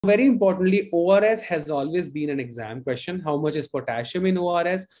Very importantly, ORS has always been an exam question. How much is potassium in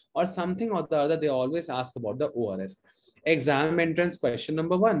ORS, or something or the other? They always ask about the ORS. Exam entrance question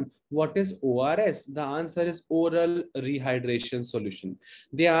number 1. What is ORS? The answer is oral rehydration solution.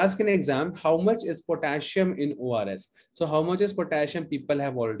 They ask in exam, how much is potassium in ORS? So how much is potassium? People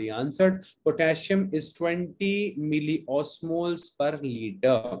have already answered. Potassium is 20 milliosmols per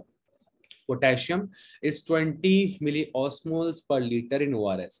liter. Potassium is 20 milliosmols per liter in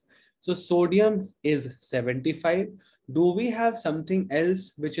ORS. So sodium is 75. Do we have something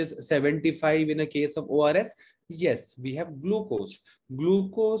else which is 75 in a case of ORS? Yes, we have glucose.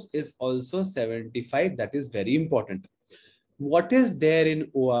 Glucose is also 75. That is very important. What is there in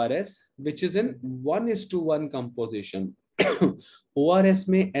ORS which is in 1:1 composition? ORS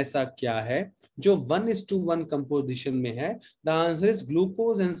में ऐसा क्या है जो 1:1 composition में है? The answer is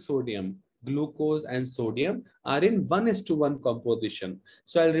glucose and sodium. Glucose and sodium are in 1:1 composition.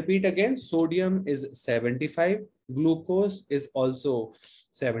 So I'll repeat again. Sodium is 75. Glucose is also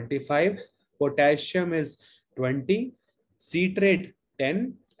 75. Potassium is 20. Citrate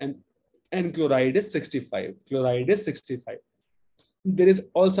 10. And chloride is 65. Chloride is 65. There is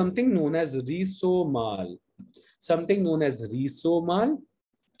also something known as Resomal. Something known as Resomal.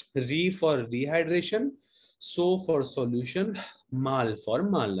 Re for rehydration, so for solution, mal for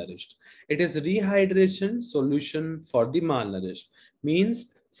malnourished. It is rehydration solution for the malnourished.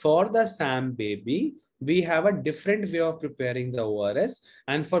 Means for the SAM baby, we have a different way of preparing the ORS.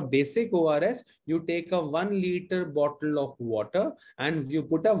 And for basic ORS, you take a 1 liter bottle of water and you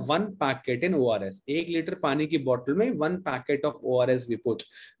put a 1 packet in ORS. 1 liter पानी की bottle में 1 packet of ORS we put.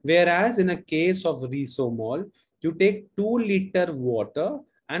 Whereas in a case of Resomal, you take 2 liter water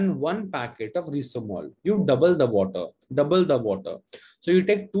and 1 packet of Resomal. You double the water. So you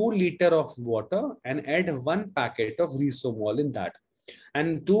take 2 liter of water and add 1 packet of Resomal in that.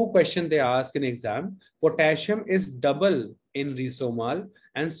 And 2 questions they ask in exam. Potassium is double in Resomal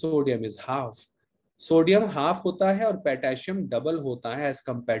and sodium is half. Sodium half होता है और potassium double होता है as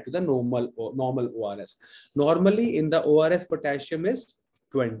compared to the normal ORS. Normally in the ORS potassium is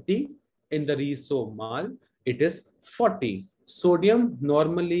 20. In the Resomal it is 40. Sodium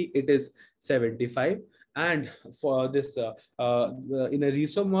normally it is 75, and for this in a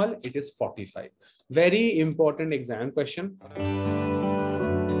Resomal it is 45. Very important exam question.